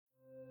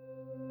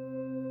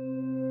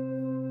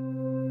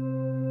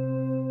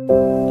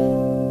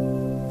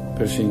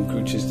Sin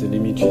crucis de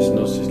limites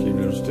nostris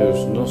liberus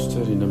Deus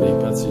noster, in nomine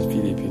Patris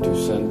Filii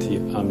Spiritus Sancti.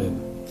 Amen.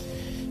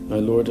 My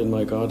Lord and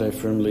my God, I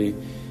firmly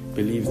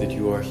believe that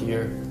you are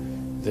here,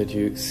 that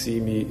you see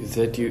me,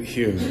 that you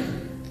hear me.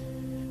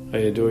 I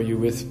adore you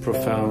with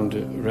profound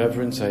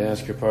reverence. I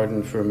ask your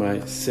pardon for my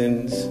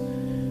sins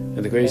and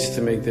the grace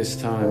to make this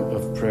time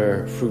of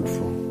prayer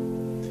fruitful.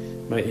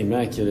 My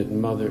Immaculate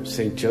Mother,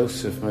 Saint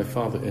Joseph, my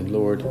Father and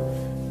Lord,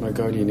 my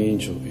guardian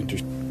angel,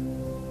 intercede.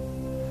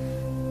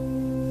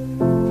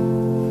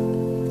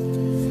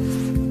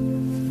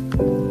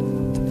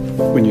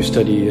 When you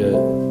study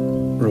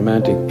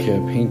Romantic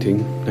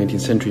painting, 19th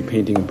century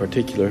painting in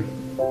particular,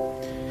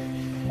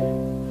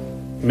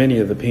 many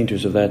of the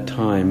painters of that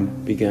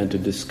time began to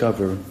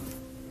discover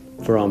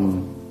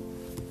from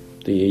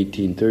the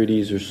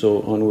 1830s or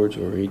so onwards,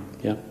 or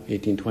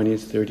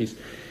 1820s, 30s,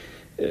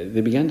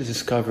 they began to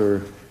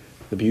discover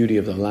the beauty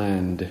of the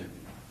land.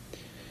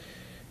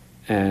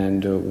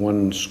 And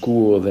one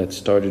school that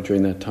started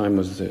during that time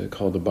was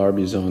called the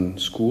Barbizon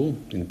School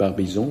in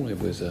Barbizon. It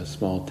was a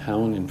small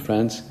town in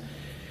France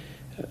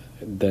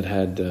that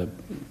had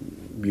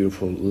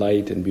beautiful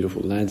light and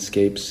beautiful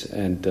landscapes,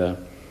 and the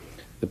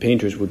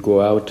painters would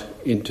go out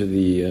into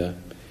the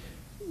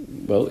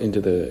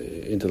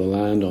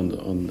land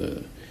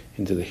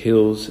into the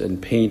hills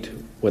and paint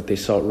what they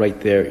saw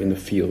right there in the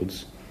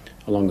fields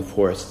along the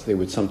forests. They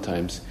would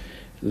sometimes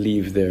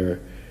leave their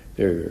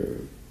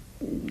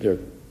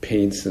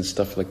paints and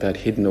stuff like that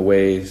hidden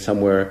away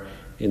somewhere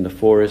in the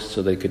forest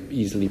so they could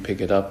easily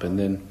pick it up and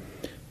then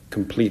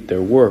complete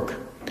their work.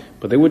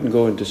 But they wouldn't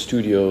go into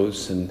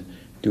studios and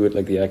do it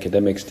like the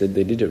academics did.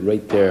 They did it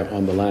right there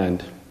on the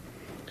land,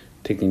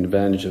 taking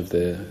advantage of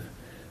the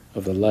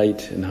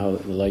light and how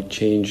the light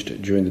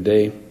changed during the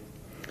day.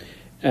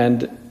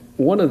 And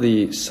one of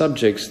the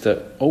subjects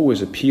that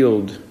always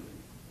appealed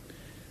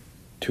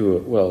to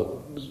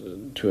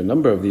a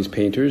number of these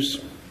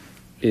painters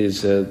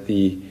is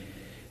the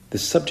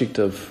subject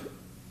of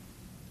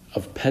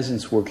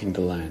peasants working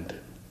the land.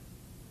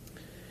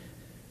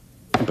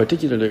 In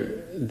particular,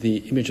 the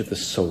image of the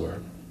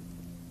sower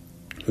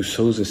who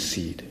sows a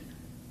seed.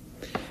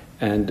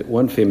 And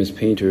one famous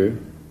painter,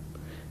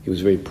 he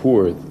was very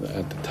poor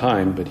at the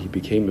time, but he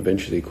became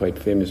eventually quite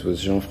famous,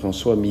 was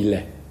Jean-François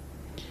Millet.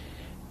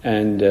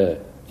 And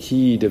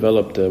he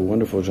developed a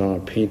wonderful genre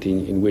of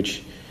painting in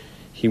which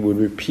he would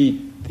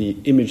repeat the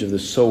image of the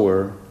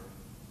sower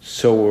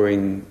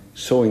sowing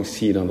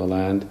seed on the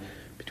land.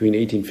 Between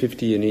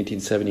 1850 and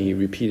 1870, he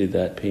repeated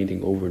that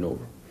painting over and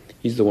over.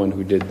 He's the one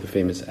who did the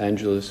famous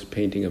Angelus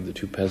painting of the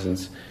two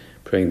peasants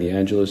praying the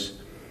Angelus.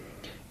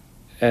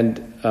 But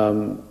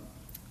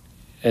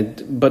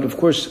of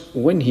course,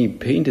 when he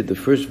painted the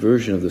first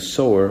version of the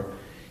sower,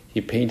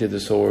 he painted the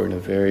sower in a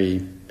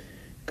very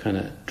kind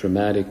of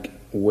dramatic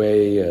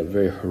way, a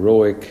very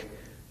heroic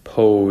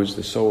pose.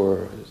 The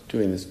sower is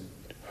doing this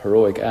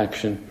heroic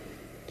action.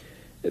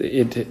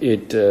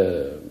 It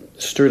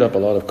stirred up a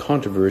lot of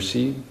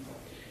controversy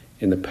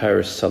in the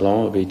Paris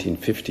Salon of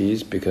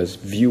 1850s because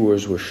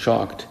viewers were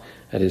shocked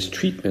at his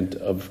treatment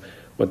of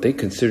what they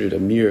considered a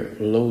mere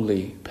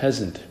lowly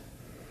peasant.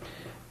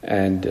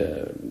 And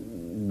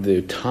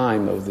the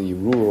time of the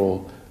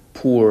rural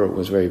poor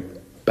was very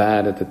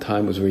bad at the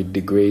time, was very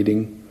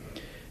degrading.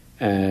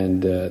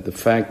 And the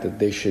fact that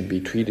they should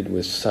be treated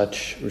with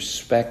such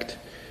respect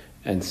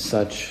and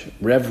such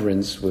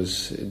reverence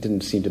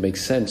didn't seem to make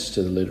sense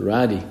to the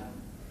literati.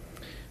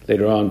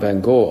 Later on,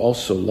 Van Gogh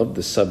also loved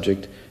the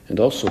subject and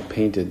also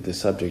painted the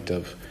subject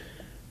of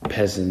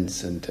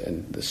peasants and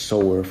the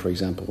sower, for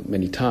example,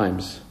 many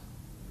times.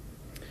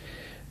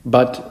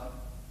 But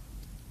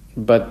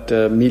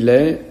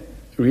Millet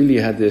really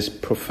had this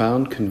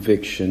profound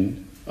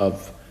conviction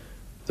of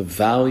the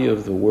value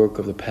of the work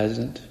of the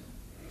peasant,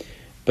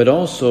 but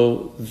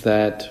also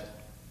that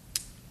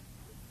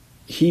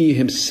he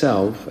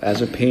himself,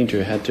 as a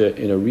painter, had to,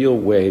 in a real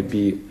way,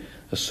 be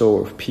a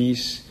sower of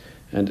peace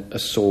and a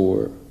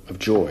sower of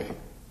joy.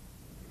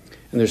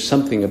 And there's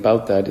something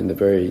about that in the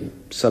very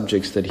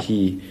subjects that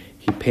he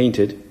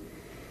painted.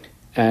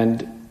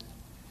 And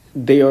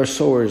they are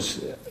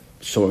sowers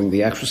sowing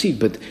the actual seed,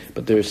 but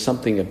there's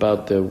something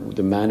about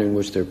the manner in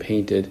which they're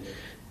painted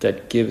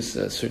that gives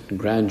a certain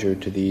grandeur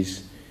to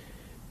these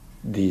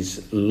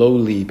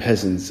lowly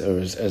peasants, or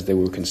as they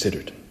were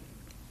considered.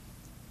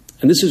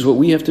 And this is what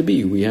we have to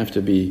be. We have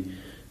to be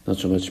not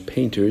so much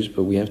painters,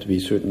 but we have to be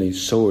certainly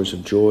sowers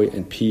of joy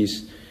and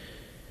peace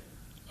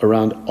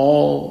around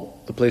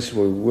all the places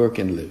where we work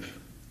and live.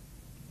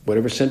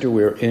 Whatever center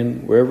we're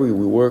in, wherever we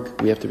work,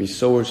 we have to be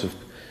sowers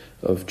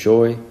of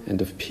joy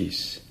and of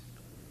peace.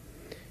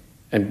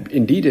 And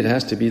indeed, it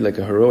has to be like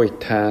a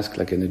heroic task,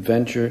 like an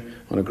adventure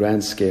on a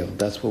grand scale.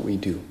 That's what we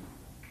do.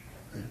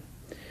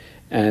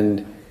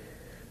 And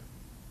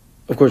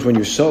of course, when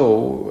you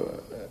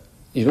sow,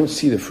 you don't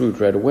see the fruit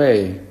right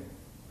away.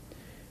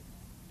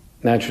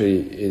 Naturally,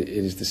 it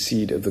is the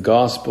seed of the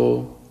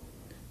gospel.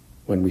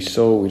 When we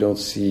sow, we don't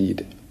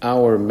seed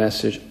our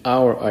message,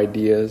 our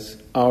ideas,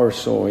 our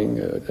sowing,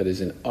 that is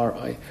in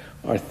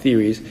our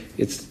theories.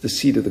 It's the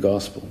seed of the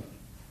gospel.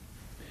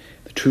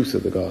 the truth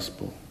of the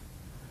gospel,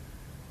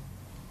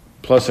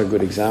 plus our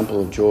good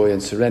example of joy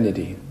and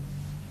serenity.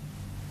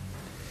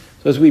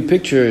 So as we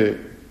picture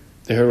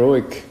the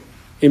heroic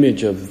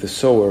image of the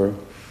sower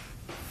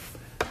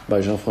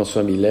by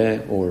Jean-François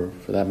Millet, or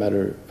for that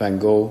matter, Van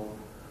Gogh,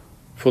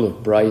 full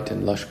of bright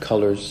and lush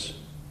colors,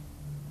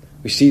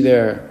 we see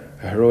there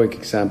a heroic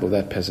example of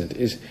that peasant.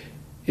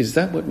 Is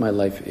that what my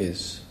life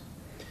is?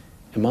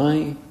 Am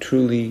I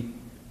truly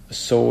a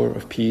sower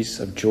of peace,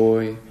 of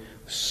joy,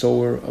 a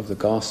sower of the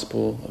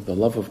gospel, of the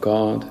love of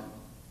God?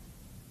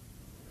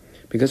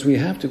 Because we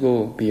have to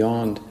go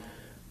beyond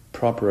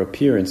proper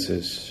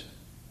appearances.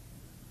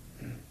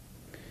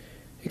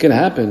 It can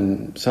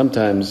happen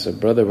sometimes, a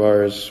brother of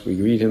ours, we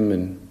greet him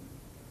and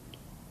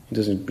he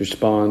doesn't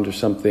respond or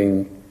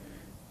something.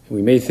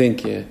 We may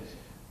think,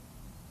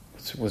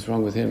 what's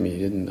wrong with him?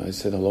 I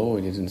said hello,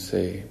 he didn't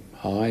say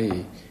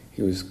hi.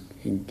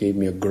 He gave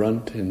me a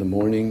grunt in the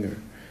morning. Or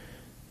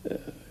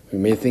we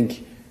may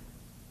think,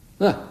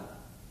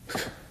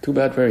 too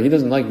bad for him. He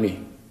doesn't like me.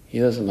 He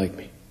doesn't like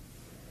me.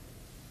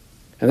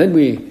 And then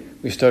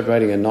we start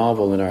writing a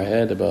novel in our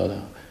head about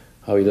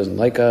how he doesn't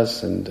like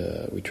us, and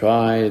we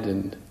tried,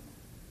 and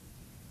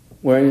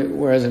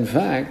whereas in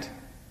fact,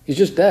 he's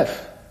just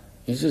deaf.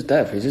 He's just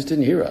deaf. He just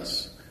didn't hear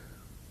us.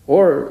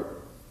 Or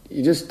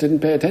he just didn't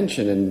pay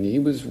attention, and he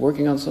was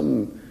working on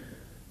some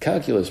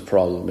calculus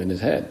problem in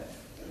his head.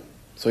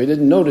 So he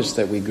didn't notice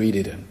that we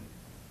greeted him.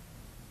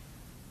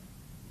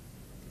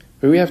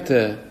 But we have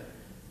to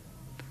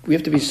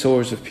be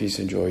sowers of peace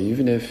and joy,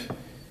 even if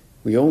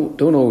we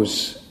don't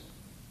always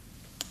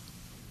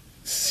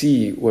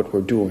see what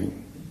we're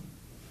doing.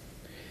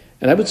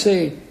 And I would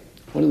say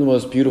one of the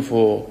most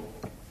beautiful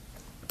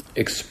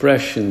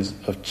expressions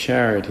of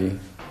charity,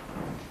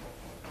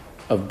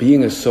 of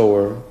being a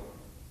sower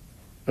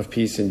of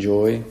peace and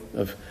joy,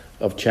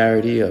 of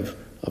charity, of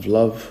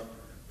love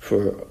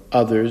for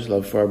others,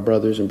 love for our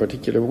brothers in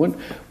particular.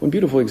 One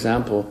beautiful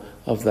example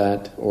of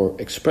that, or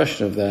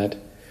expression of that,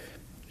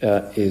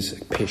 is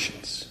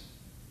patience.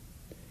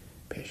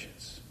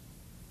 Patience.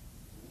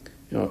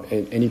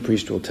 Any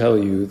priest will tell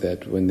you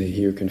that when they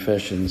hear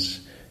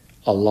confessions,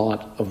 a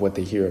lot of what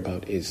they hear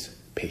about is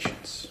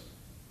patience.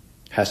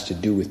 Has to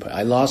do with,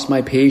 I lost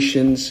my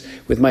patience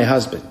with my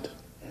husband.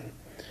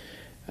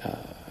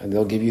 And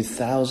they'll give you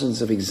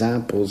thousands of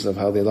examples of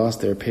how they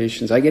lost their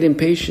patience. I get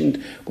impatient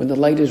when the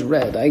light is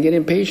red. I get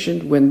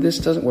impatient when this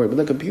doesn't work, when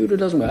the computer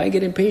doesn't work. I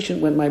get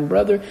impatient when my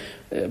brother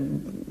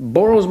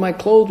borrows my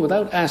clothes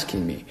without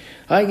asking me.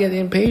 I get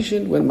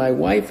impatient when my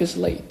wife is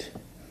late.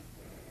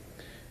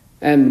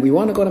 And we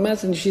want to go to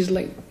Mass and she's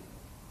late.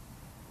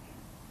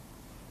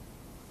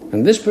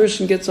 And this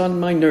person gets on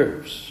my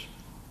nerves.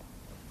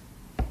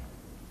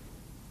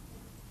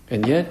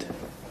 And yet,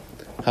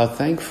 how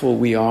thankful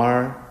we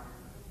are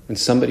when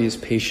somebody is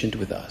patient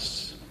with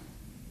us.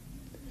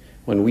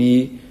 When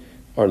we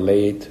are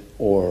late,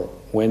 or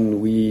when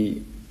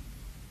we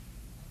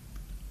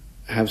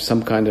have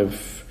some kind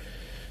of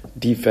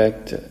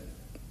defect,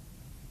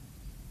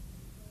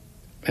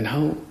 and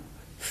how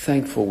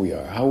thankful we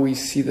are, how we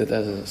see that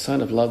as a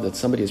sign of love that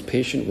somebody is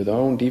patient with our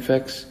own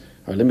defects,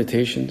 our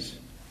limitations.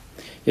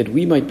 Yet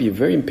we might be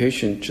very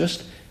impatient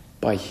just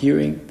by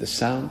hearing the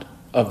sound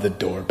of the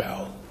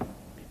doorbell.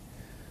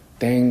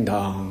 Ding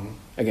dong.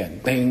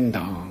 Again, ding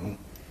dong.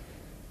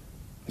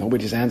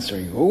 Nobody's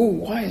answering. Oh,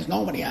 why is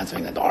nobody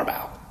answering the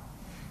doorbell?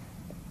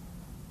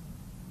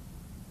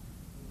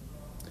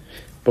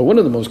 But one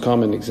of the most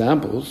common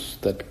examples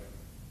that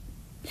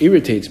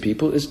irritates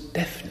people is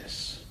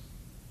deafness.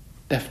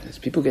 Deafness.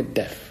 People get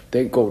deaf.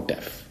 They go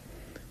deaf.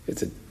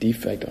 It's a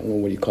defect. I don't know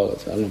what you call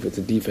it. I don't know if it's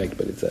a defect,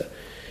 but it's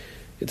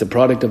a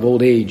product of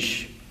old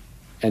age.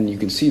 And you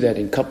can see that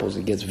in couples.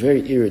 It gets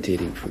very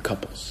irritating for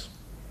couples.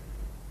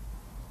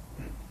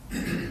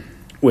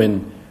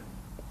 When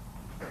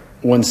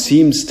one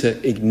seems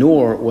to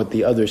ignore what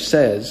the other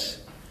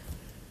says,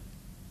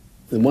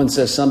 then one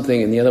says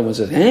something and the other one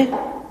says,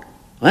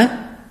 what?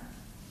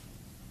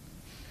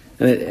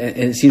 And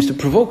it seems to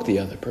provoke the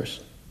other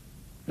person.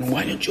 And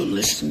why didn't you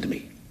listen to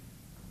me?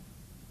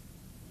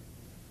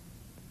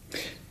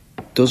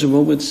 Those are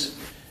moments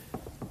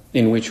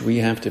in which we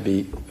have to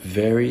be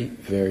very,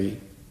 very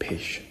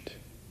patient,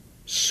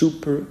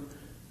 super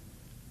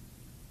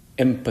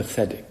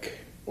empathetic,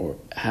 or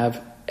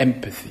have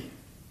empathy.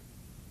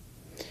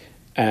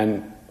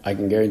 And I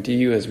can guarantee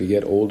you, as we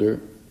get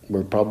older,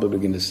 we're probably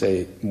going to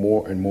say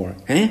more and more,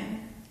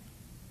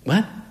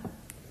 what?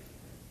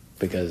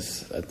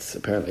 Because that's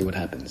apparently what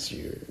happens.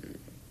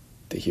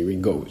 The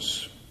hearing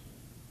goes.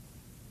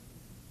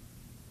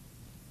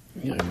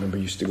 I remember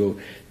I used to go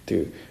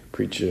to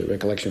preach a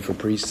recollection for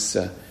priests,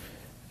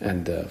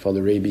 and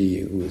Father Raby,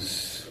 who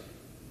was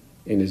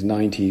in his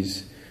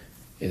 90s,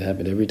 it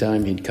happened every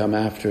time he'd come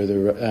after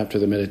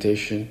the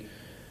meditation,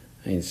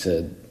 and he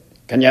said,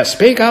 "Can you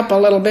speak up a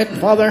little bit,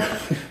 Father?"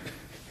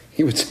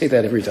 He would say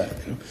that every time,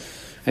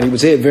 and he would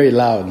say it very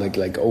loud,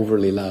 like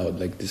overly loud,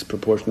 like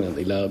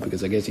disproportionately loud,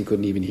 because I guess he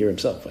couldn't even hear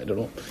himself. I don't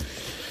know.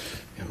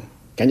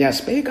 Can you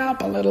speak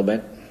up a little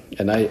bit?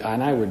 And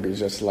I would be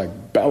just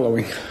like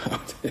bellowing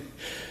out.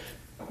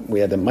 We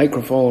had the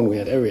microphone, we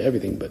had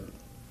everything, but...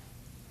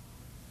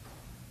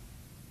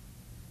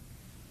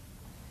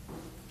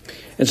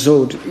 And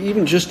so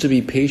even just to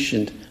be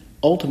patient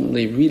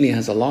ultimately really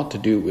has a lot to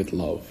do with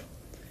love.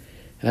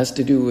 It has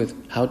to do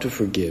with how to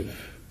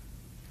forgive.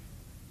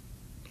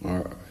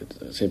 Or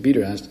St.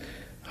 Peter asked,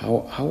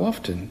 how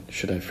often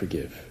should I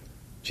forgive?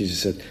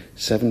 Jesus said,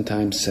 7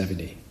 times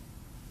 70.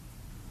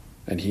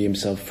 And he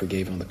himself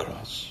forgave on the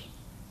cross.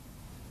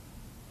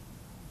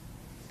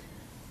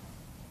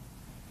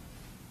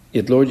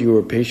 Yet, Lord, you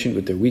were patient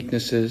with their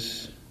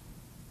weaknesses.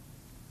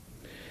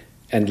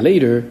 And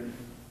later,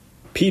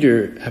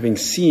 Peter, having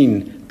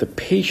seen the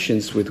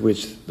patience with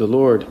which the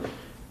Lord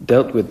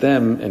dealt with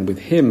them, and with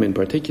him in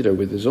particular,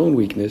 with his own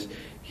weakness,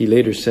 he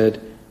later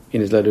said in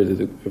his letter to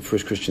the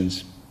first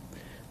Christians,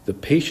 the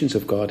patience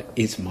of God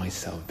is my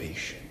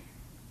salvation.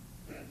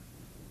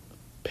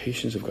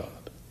 Patience of God.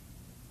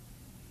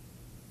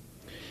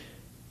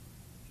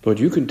 Lord,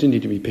 you continue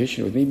to be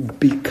patient with me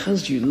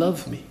because you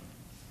love me.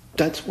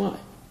 That's why.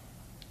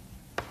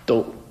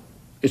 Though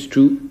it's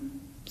true,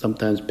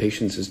 sometimes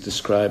patience is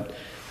described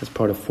as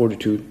part of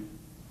fortitude.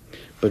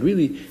 But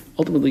really,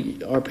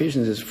 ultimately, our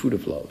patience is fruit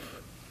of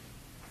love.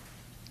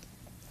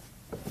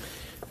 I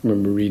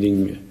remember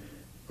reading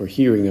or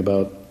hearing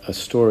about a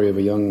story of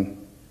a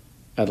young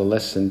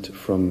adolescent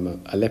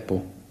from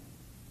Aleppo.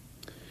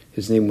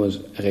 His name was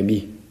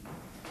Remy.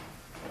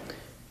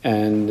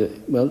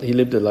 And, well, he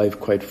lived a life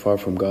quite far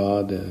from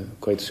God, a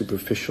quite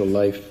superficial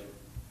life.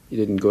 He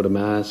didn't go to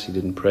Mass, he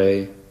didn't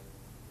pray.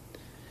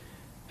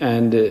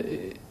 And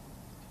it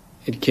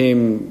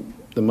came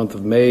the month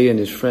of May, and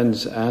his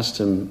friends asked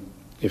him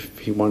if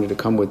he wanted to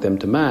come with them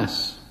to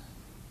Mass,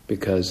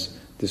 because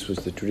this was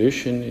the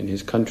tradition in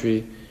his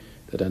country,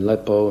 that in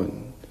Aleppo,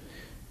 and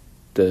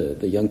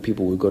the young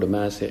people would go to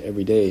Mass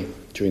every day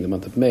during the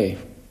month of May.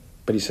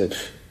 But he said,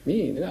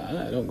 me?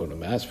 I don't go to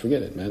Mass,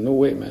 forget it, man, no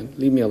way, man,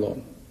 leave me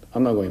alone.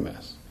 I'm not going to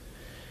Mass.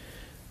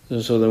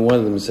 So then one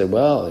of them said,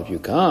 well, if you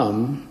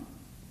come,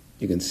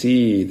 you can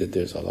see that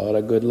there's a lot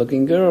of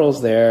good-looking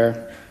girls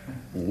there.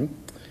 Mm-hmm.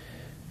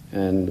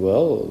 And,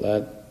 well,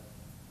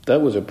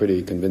 that was a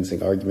pretty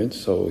convincing argument,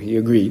 so he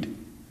agreed.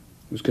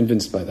 He was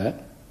convinced by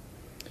that.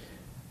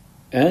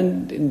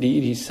 And,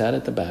 indeed, he sat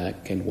at the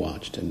back and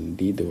watched, and,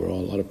 indeed, there were a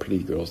lot of pretty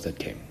girls that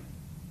came.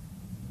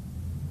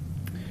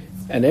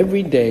 And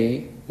every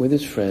day, with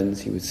his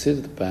friends, he would sit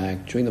at the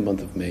back during the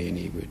month of May, and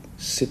he would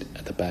sit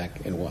at the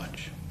back and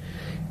watch.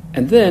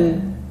 And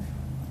then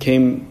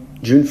came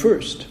June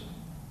 1st.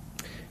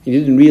 He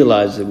didn't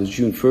realize it was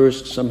June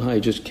 1st. Somehow he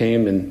just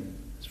came and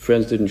his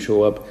friends didn't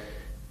show up.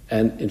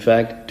 And in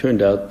fact, it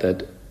turned out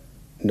that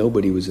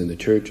nobody was in the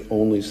church,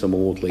 only some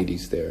old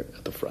ladies there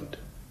at the front.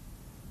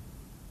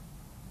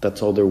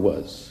 That's all there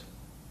was.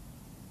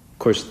 Of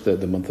course,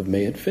 the month of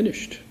May had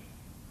finished.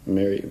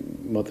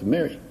 Month of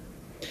Mary.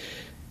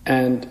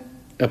 And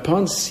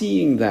upon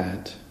seeing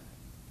that,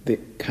 the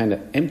kind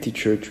of empty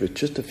church with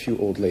just a few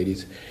old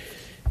ladies,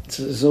 it's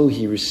as though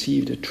he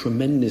received a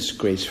tremendous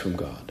grace from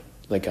God,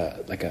 like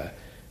a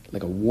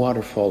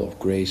waterfall of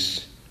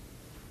grace.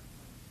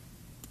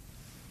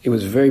 It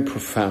was very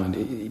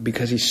profound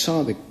because he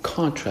saw the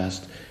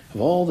contrast of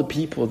all the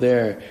people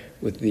there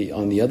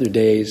on the other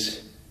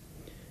days.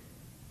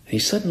 And he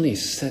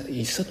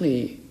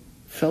suddenly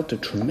felt a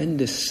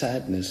tremendous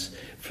sadness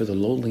for the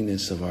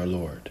loneliness of our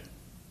Lord,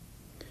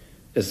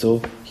 as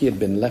though he had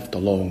been left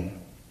alone,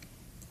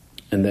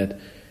 and that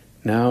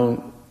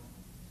now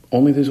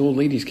only those old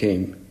ladies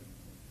came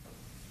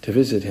to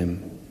visit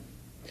him.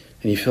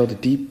 And he felt a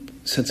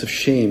deep sense of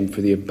shame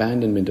for the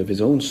abandonment of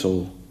his own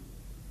soul.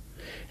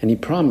 And he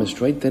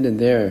promised right then and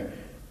there,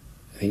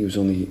 I think he was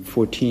only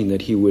 14,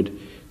 that he would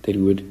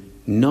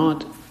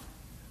not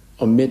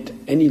omit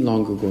any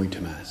longer going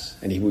to Mass,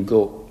 and he would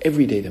go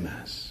every day to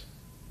Mass.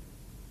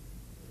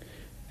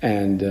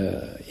 And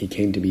he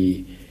came to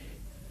be,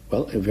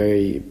 well, a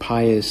very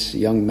pious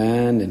young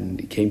man, and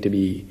he came to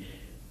be,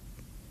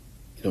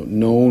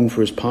 known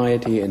for his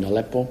piety in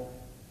Aleppo,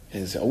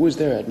 and he's always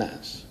there at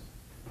Mass.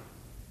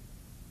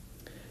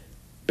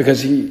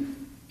 Because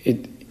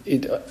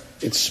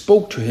it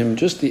spoke to him,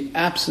 just the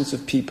absence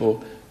of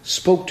people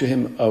spoke to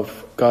him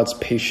of God's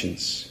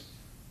patience.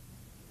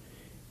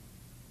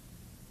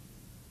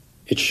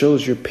 It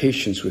shows your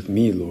patience with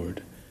me,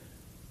 Lord.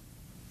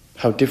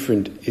 How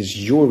different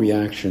is your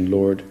reaction,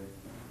 Lord,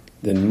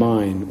 than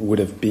mine would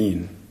have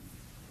been.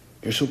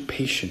 You're so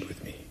patient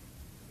with me.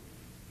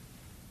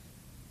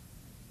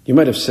 You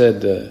might have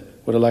said,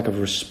 what a lack of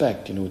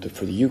respect,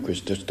 for the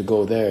Eucharist, just to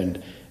go there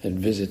and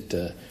visit,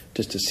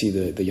 just to see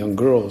the young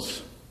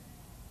girls.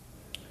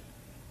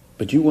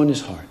 But you won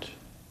his heart.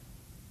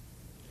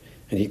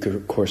 And he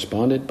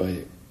corresponded by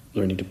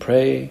learning to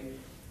pray.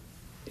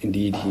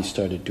 Indeed, he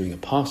started doing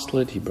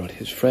apostolate. He brought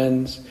his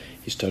friends.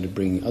 He started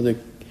bringing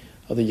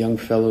other young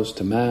fellows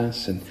to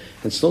Mass. And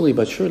slowly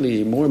but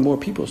surely, more and more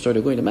people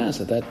started going to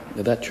Mass at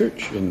that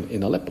church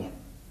in Aleppo.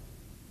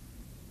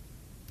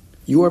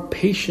 You are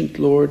patient,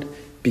 Lord,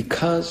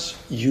 because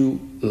you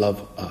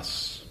love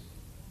us.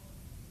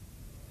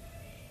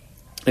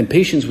 And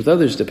patience with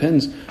others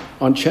depends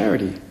on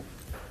charity.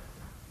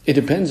 It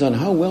depends on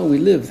how well we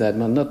live that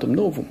mandatum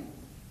novum.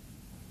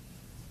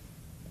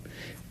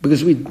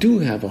 Because we do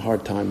have a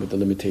hard time with the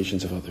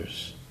limitations of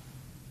others.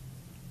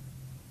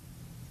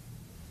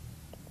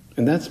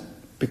 And that's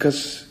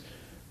because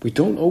we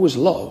don't always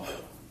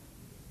love.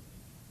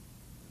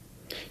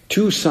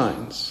 2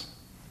 signs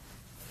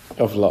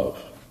of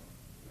love: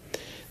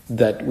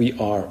 that we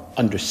are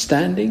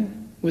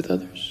understanding with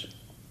others,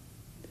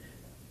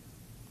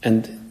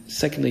 and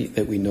secondly,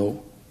 that we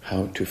know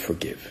how to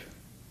forgive.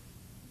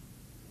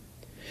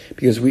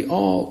 Because we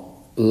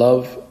all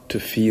love to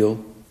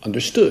feel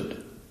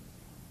understood.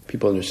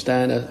 People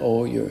understand us.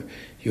 Oh, you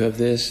have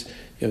this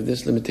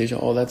limitation.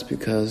 Oh, that's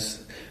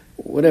because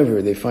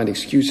whatever, they find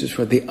excuses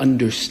for it. They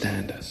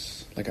understand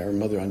us, like our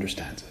mother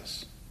understands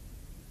us.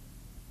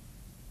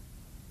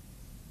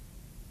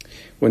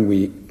 When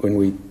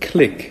we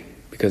click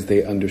because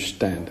they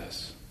understand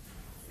us.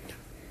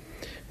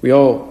 We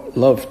all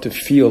love to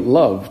feel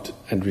loved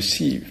and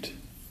received.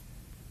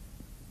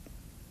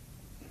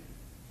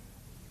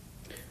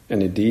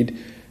 And indeed,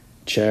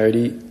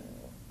 charity,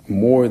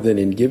 more than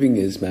in giving,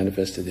 is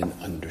manifested in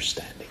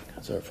understanding,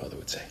 as our Father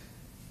would say.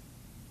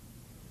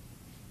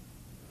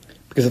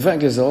 Because the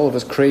fact is, all of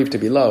us crave to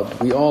be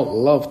loved. We all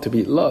love to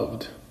be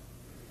loved.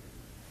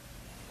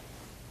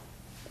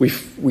 We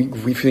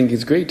think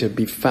it's great to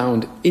be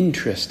found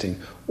interesting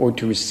or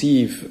to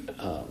receive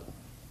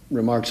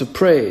remarks of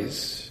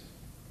praise.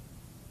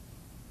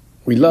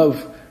 We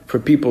love for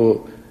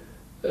people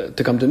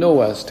to come to know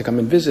us, to come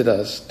and visit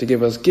us, to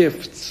give us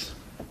gifts.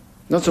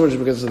 Not so much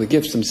because of the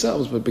gifts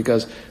themselves, but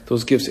because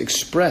those gifts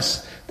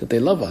express that they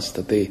love us,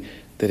 that they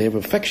have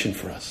affection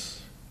for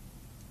us.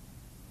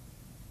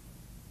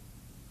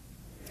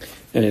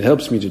 And it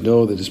helps me to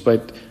know that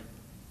despite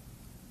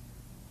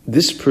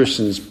this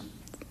person's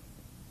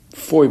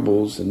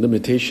foibles and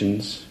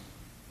limitations,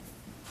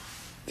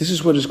 this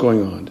is what is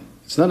going on.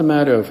 It's not a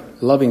matter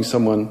of loving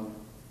someone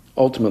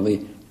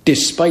ultimately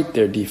despite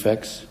their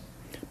defects,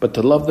 but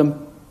to love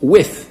them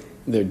with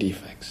their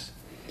defects.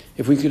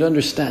 If we could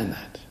understand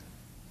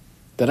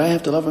that I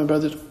have to love my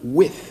brothers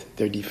with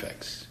their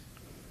defects.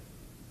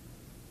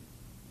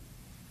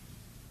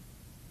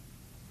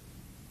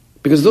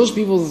 Because those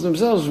people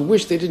themselves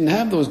wish they didn't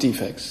have those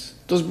defects.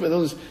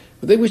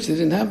 They wish they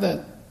didn't have that.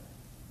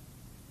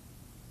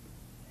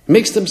 It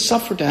makes them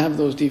suffer to have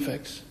those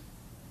defects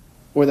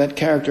or that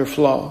character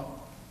flaw.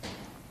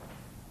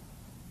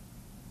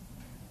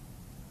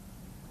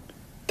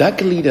 That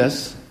can lead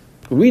us,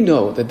 we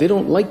know that they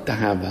don't like to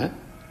have that.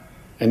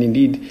 And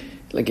indeed,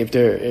 like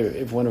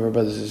if one of our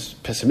brothers is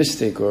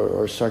pessimistic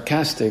or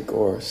sarcastic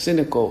or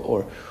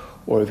cynical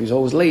or if he's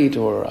always late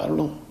or I don't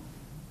know.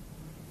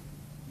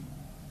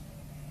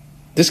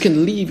 This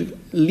can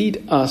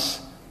lead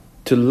us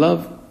to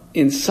love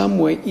in some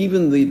way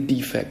even the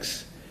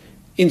defects,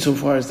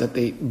 insofar as that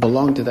they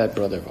belong to that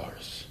brother of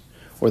ours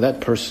or that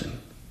person.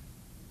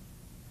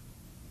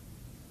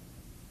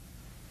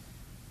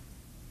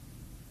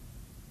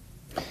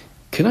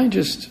 Can I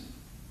just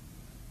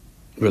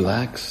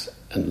relax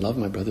and love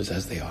my brothers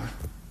as they are?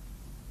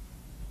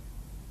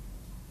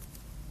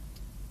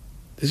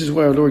 This is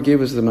why our Lord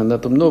gave us the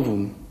mandatum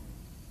novum,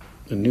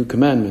 a new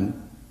commandment,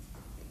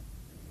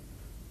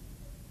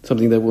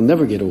 something that will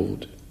never get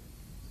old.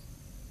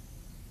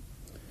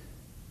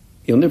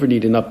 You'll never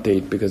need an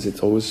update because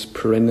it's always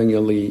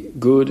perennially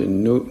good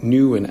and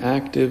new and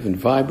active and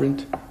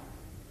vibrant.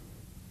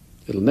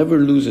 It'll never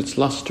lose its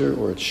luster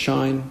or its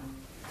shine.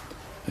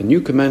 A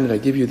new commandment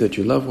I give you, that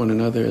you love one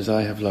another as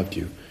I have loved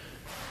you.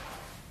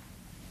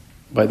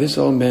 By this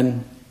all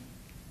men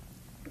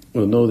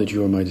will know that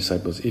you are my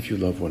disciples, if you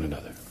love one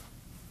another.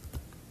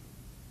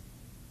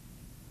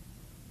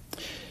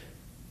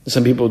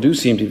 Some people do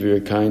seem to be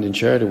very kind and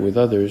charitable with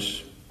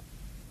others,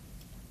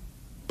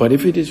 but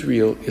if it is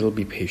real, it'll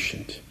be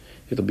patient.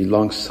 It'll be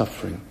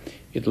long-suffering.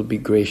 It'll be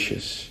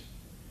gracious.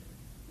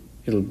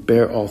 It'll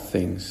bear all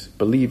things,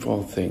 believe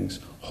all things,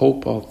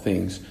 hope all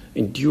things,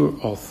 endure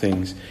all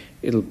things.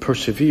 It'll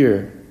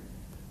persevere.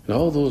 And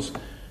all those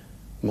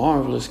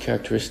marvelous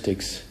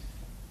characteristics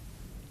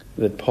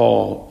that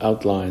Paul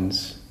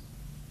outlines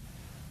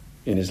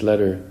in his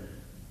letter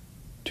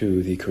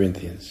to the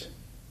Corinthians.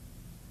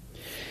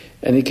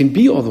 And it can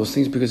be all those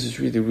things because it's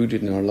really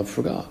rooted in our love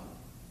for God.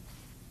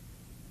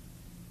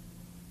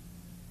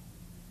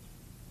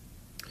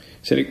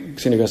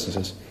 St. Augustine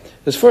says,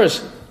 as far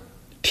as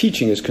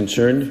teaching is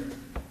concerned,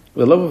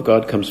 the love of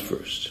God comes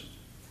first.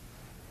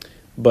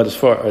 But as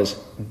far as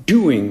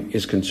doing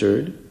is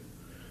concerned,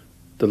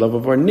 the love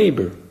of our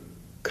neighbor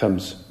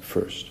comes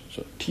first.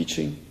 So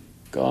teaching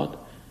God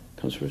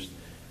comes first.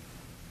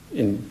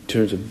 In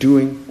terms of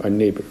doing our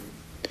neighbor.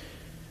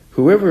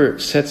 Whoever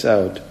sets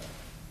out,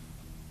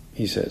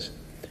 he says,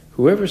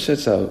 whoever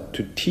sets out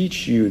to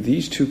teach you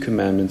these 2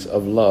 commandments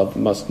of love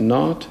must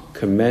not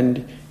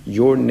commend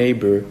your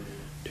neighbor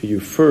to you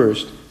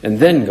first and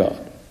then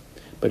God,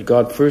 but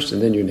God first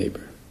and then your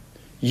neighbor.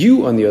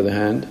 You, on the other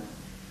hand,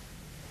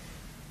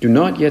 do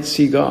not yet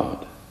see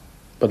God,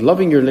 but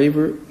loving your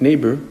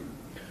neighbor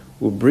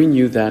will bring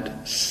you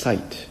that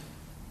sight.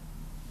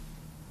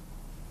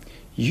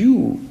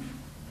 You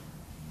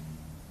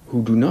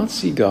who do not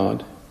see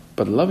God,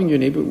 but loving your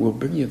neighbor will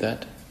bring you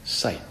that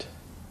sight.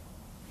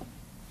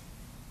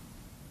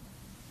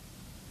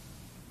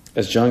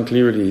 As John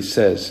clearly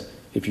says,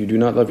 if you do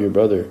not love your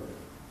brother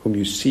whom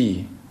you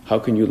see, how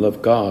can you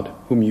love God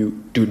whom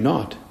you do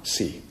not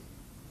see?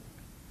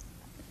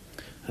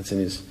 That's in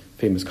his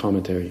famous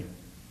commentary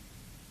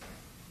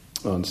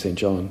on St.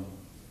 John.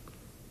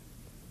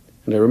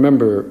 And I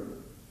remember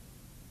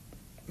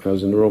when I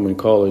was in Roman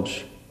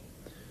college,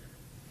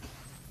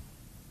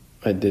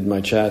 I did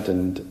my chat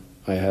and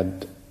I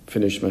had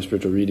finished my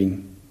spiritual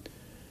reading,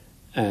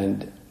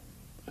 and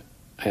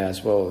I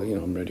asked, well,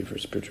 I'm ready for a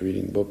spiritual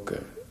reading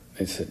book.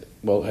 I said,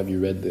 well, have you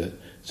read the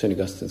St.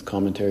 Augustine's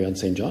commentary on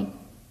St. John?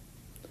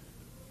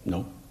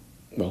 No.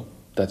 Well,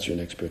 that's your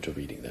next spiritual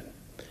reading then.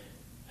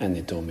 And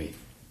they told me,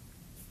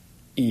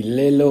 y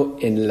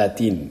léelo en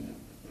latín.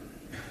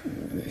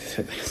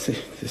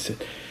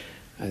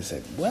 I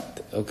said,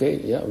 what?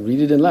 Okay, yeah,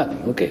 read it in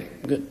Latin. Okay,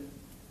 good.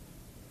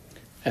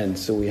 And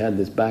so we had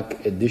this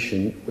back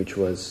edition, which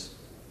was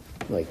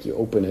like you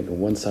open it and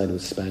one side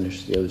was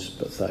Spanish, the other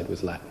side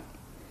was Latin.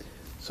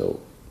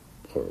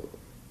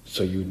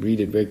 So you'd read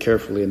it very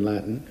carefully in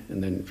Latin,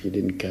 and then if you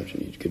didn't capture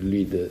it, you could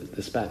read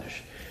the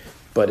Spanish.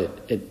 But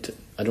it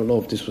I don't know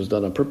if this was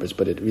done on purpose,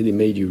 but it really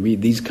made you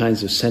read these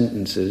kinds of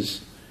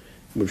sentences,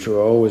 which are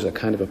always a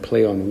kind of a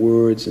play on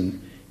words,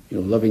 and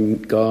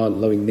loving God,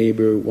 loving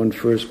neighbor, one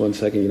first, one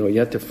second. You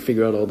had to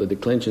figure out all the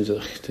declensions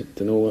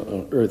to know what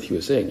on earth he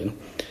was saying.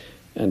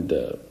 And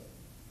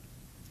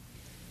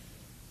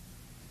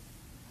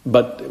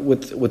but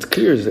what's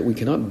clear is that we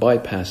cannot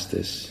bypass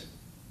this.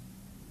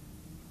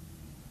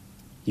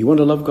 You want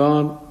to love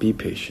God? Be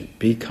patient,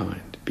 be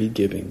kind, be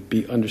giving,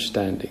 be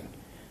understanding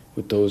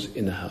with those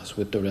in the house,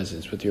 with the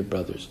residents, with your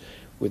brothers,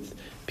 with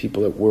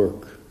people at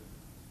work.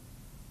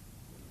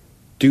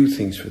 Do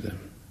things for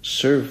them,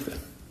 serve them,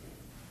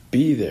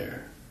 be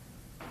there.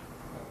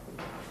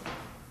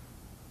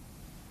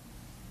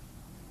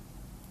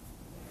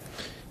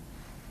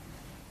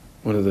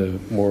 One of the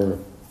more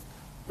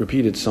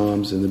repeated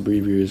psalms in the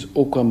breviary is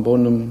O quam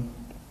bonum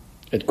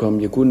et quam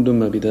iucundum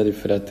habitare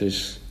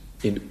fratres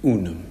in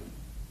unum.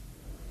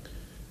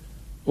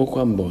 O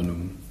quam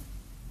bonum,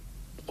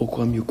 o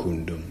quam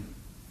iucundum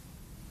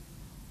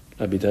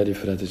habitare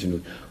fratres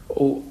in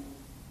unum.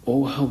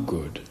 Oh, how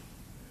good,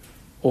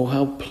 oh,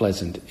 how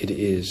pleasant it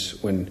is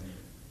when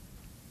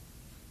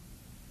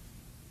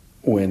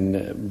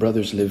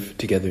brothers live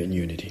together in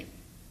unity.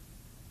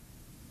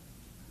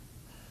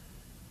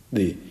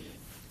 The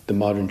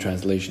modern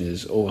translation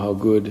is, oh, how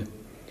good,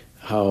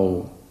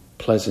 how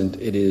pleasant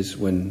it is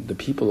when the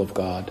people of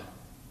God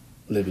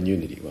live in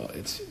unity. Well,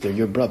 they're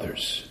your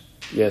brothers.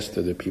 Yes,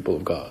 they're the people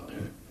of God.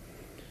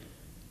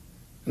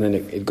 And then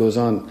it goes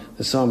on,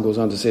 the psalm goes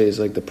on to say, it's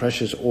like the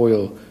precious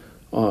oil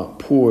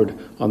poured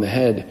on the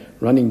head,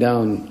 running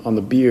down on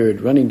the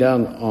beard, running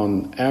down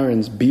on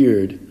Aaron's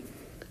beard,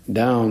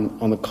 down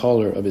on the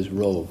collar of his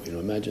robe.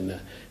 Imagine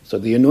that. So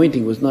the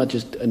anointing was not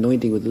just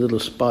anointing with a little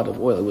spot of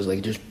oil. It was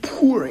like just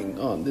pouring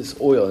on this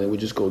oil, and it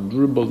would just go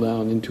dribble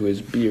down into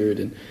his beard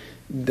and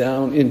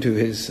down into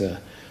his...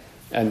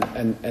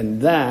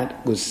 And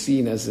that was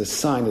seen as a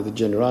sign of the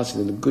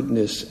generosity and the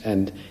goodness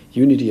and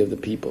unity of the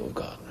people of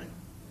God. Right?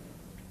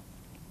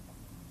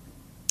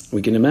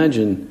 We can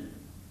imagine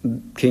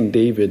King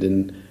David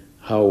and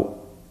how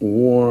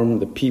warm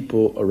the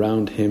people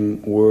around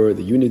him were,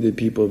 the unity of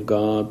the people of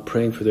God,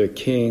 praying for their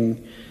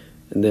king,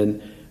 and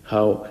then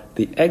how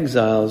the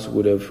exiles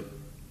would have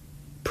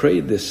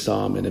prayed this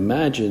psalm and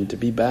imagined to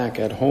be back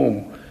at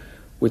home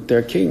with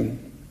their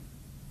king.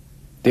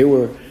 They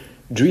were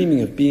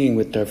dreaming of being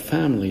with their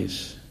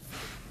families,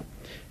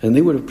 and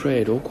they would have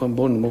prayed, O quam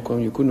bonum, o quam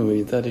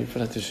iucundum habitare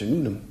fratres in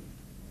unum.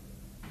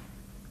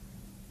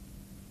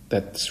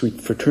 That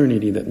sweet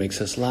fraternity that makes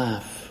us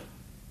laugh,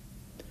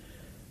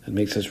 that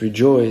makes us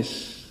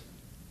rejoice.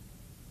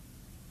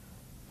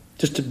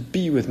 Just to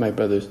be with my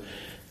brothers,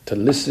 to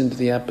listen to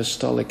the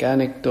apostolic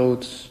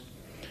anecdotes,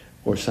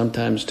 or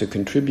sometimes to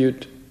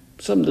contribute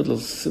some little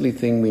silly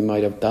thing we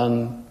might have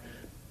done.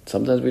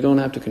 Sometimes we don't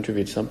have to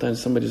contribute.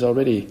 Sometimes somebody's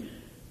already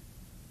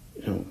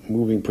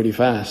moving pretty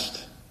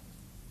fast.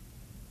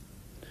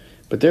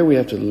 But there we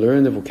have to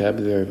learn the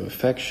vocabulary of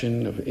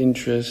affection, of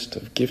interest,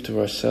 of gift of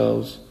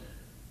ourselves.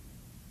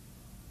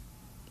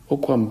 O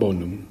quam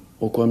bonum,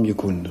 o quam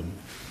iucundum.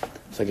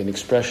 It's like an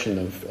expression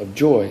of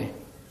joy.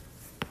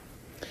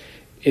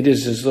 It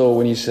is as though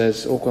when he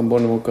says, O quam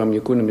bonum, o quam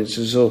iucundum, it's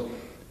as though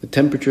the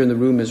temperature in the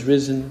room has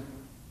risen.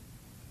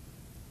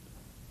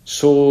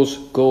 Souls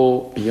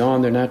go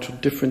beyond their natural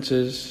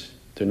differences.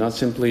 They're not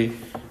simply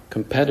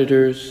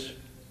competitors.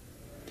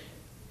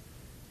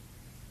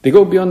 They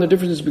go beyond the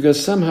differences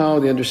because somehow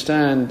they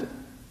understand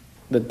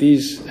that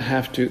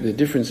the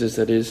differences,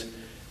 that is,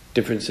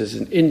 differences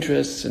in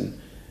interests,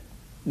 and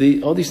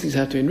all these things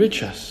have to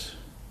enrich us.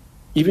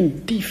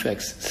 Even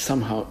defects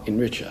somehow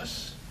enrich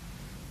us.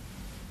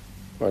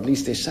 Or at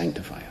least they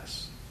sanctify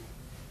us.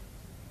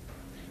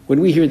 when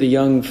we hear the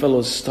young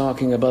fellows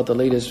talking about the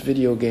latest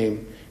video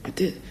game,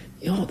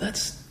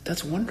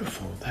 that's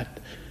wonderful.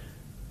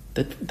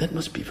 That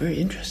must be very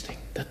interesting.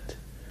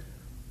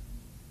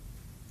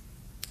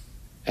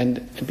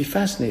 And be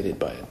fascinated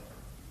by it.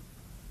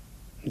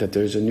 That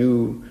there's a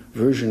new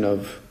version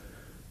of,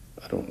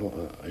 I don't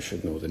know, I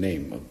should know the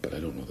name, but I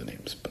don't know the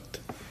names. But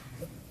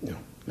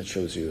that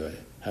shows you I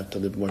have to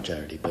live more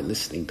charity by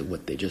listening to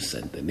what they just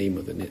said. The name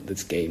of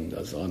this game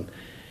was on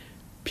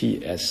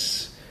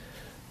PS3.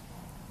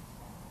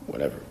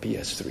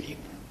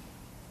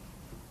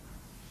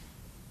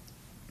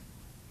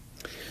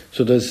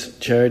 So does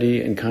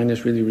charity and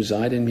kindness really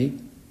reside in me?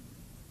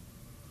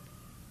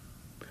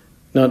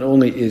 Not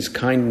only is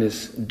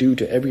kindness due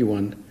to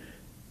everyone,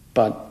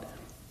 but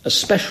a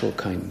special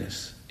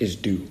kindness is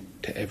due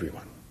to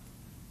everyone.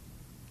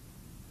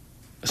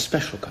 A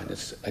special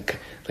kindness.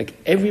 Like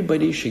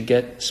everybody should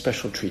get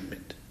special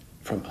treatment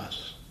from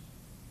us.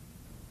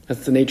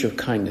 That's the nature of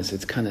kindness.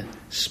 It's kind of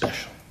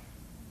special.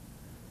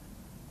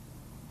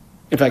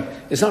 In fact,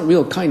 it's not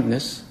real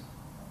kindness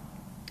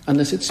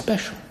unless it's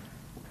special.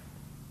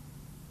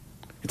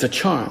 It's a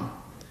charm.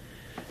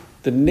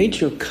 The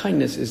nature of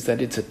kindness is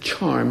that it's a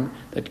charm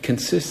that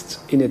consists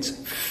in its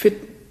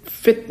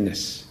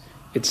fitness,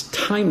 its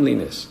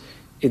timeliness,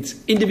 its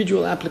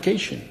individual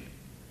application.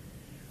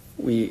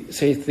 We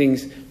say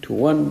things to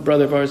one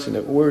brother of ours in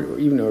a word, or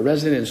even a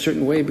resident, in a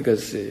certain way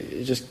because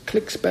it just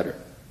clicks better.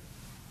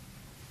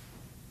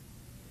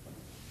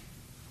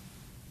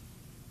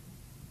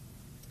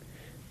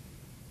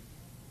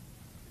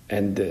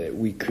 And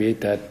we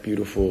create that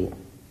beautiful,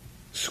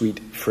 sweet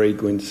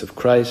fragrance of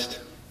Christ,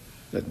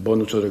 that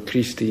bonus odor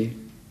Christi,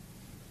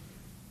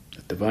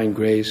 that divine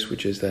grace,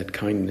 which is that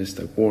kindness,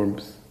 that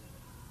warmth.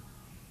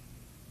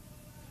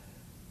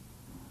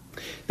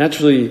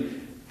 Naturally,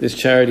 this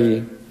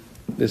charity,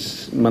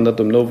 this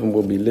mandatum novum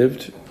will be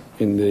lived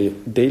in the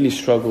daily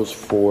struggles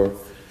for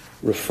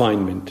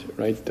refinement,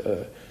 right?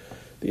 The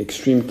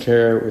extreme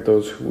care with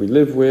those who we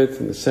live with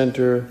in the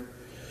center,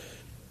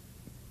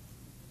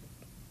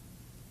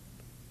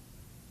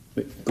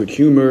 good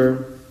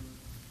humor.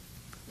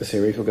 The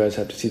St. Raphael guys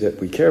have to see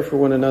that we care for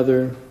one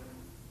another,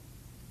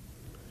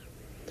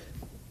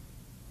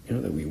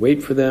 that we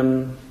wait for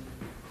them,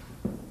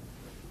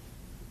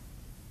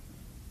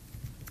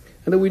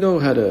 and that we know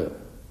how to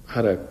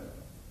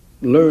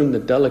learn the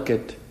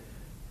delicate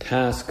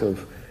task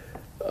of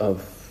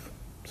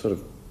sort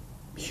of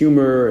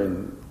humor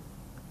and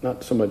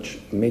not so much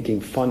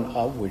making fun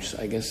of, which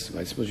I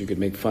suppose you could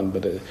make fun,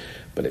 but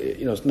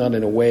it's not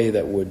in a way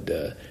that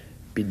would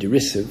be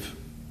derisive.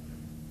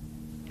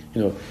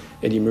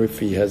 Eddie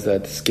Murphy has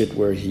that skit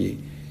where he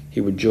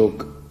would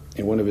joke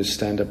in one of his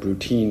stand-up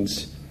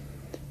routines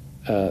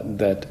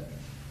that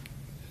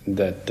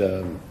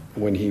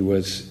when he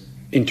was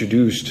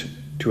introduced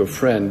to a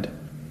friend,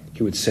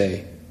 he would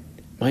say,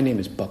 "My name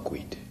is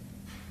Buckwheat."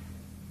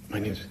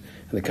 And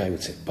the guy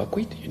would say,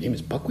 "Buckwheat? Your name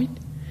is Buckwheat?"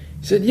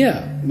 He said,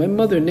 "Yeah, my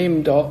mother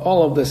named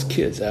all of us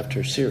kids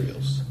after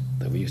cereals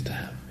that we used to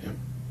have.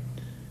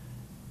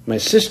 My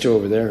sister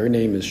over there, her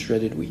name is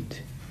Shredded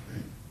Wheat.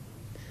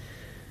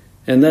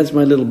 And that's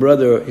my little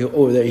brother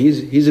over there.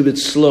 He's a bit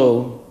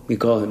slow. We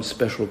call him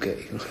Special K."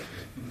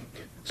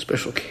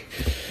 Special K.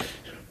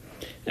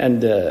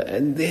 And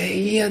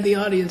the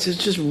audience is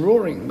just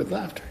roaring with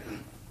laughter.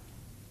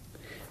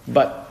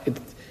 But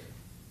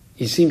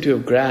he seemed to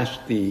have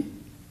grasped the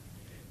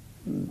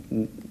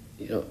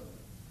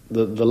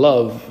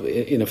love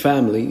in a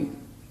family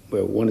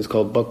where one is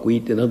called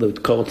Buckwheat, another is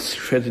called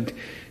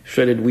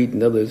Shredded Wheat,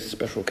 and another is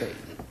Special K.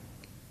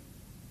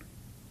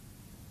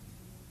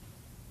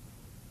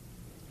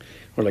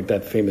 Or like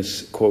that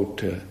famous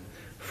quote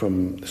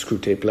from the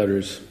Screwtape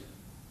Letters,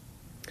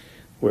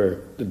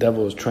 where the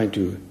devil is trying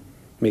to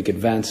make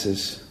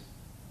advances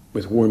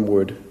with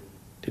Wormwood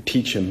to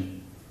teach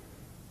him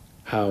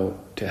how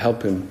to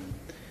help him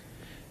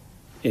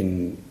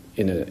in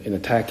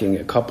attacking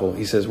a couple.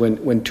 He says,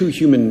 when two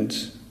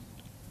humans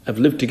have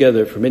lived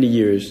together for many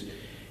years,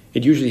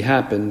 it usually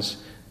happens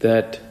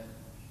that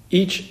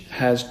each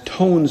has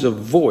tones of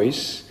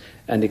voice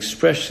and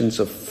expressions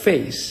of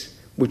face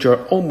which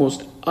are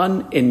almost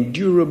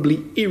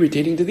unendurably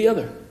irritating to the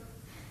other.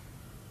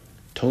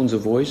 Tones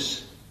of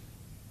voice,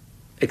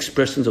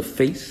 expressions of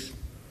face.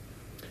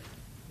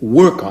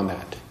 Work on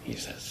that, he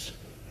says.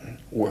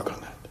 Work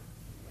on that.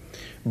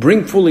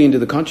 Bring fully into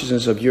the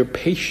consciousness of your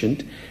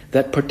patient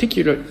that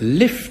particular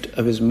lift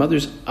of his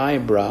mother's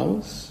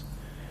eyebrows,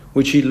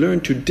 which he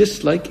learned to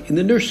dislike in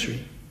the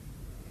nursery.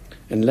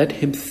 And let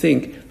him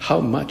think how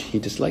much he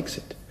dislikes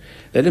it.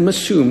 Let him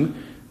assume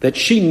that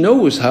she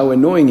knows how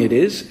annoying it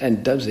is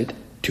and does it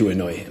to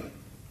annoy him.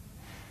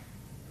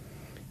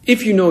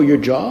 If you know your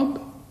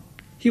job,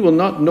 he will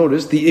not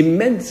notice the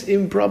immense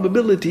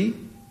improbability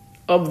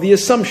of the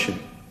assumption.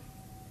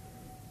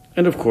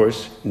 And of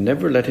course,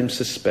 never let him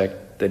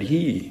suspect that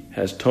he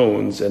has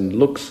tones and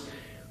looks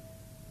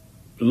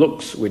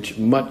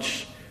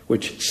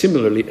which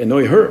similarly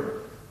annoy her.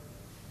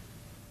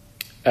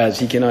 As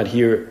he cannot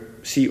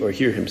see or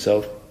hear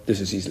himself,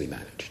 this is easily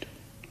managed.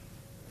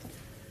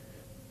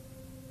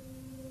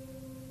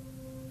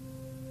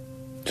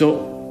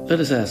 So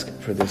let us ask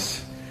for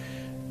this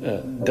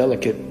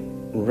delicate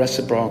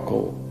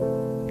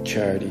reciprocal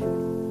charity,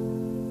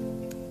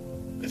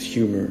 this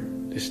humor,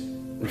 this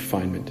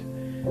refinement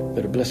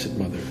that a Blessed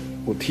Mother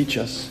will teach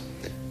us,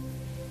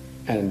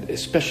 and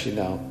especially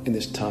now in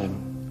this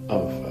time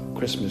of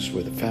Christmas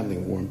where the family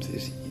warmth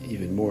is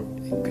even more,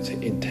 you could say,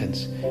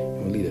 intense, it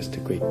will lead us to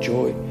great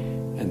joy,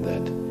 and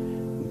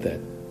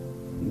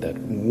that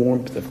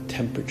warmth of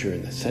temperature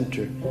in the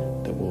center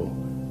that will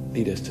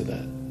lead us to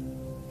that,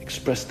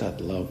 express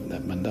that love,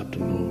 that mandatum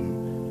novum,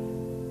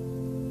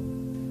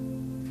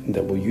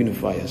 that will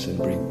unify us and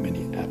bring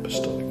many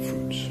apostolic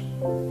fruits.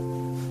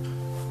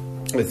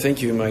 I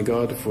thank you, my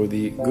God, for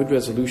the good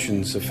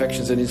resolutions,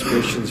 affections, and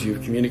inspirations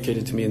you've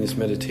communicated to me in this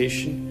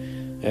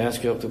meditation. I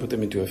ask you help to put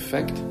them into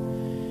effect.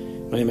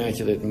 My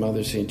Immaculate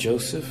Mother, Saint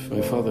Joseph,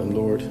 my Father and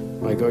Lord,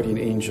 my guardian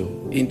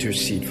angel,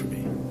 intercede for me.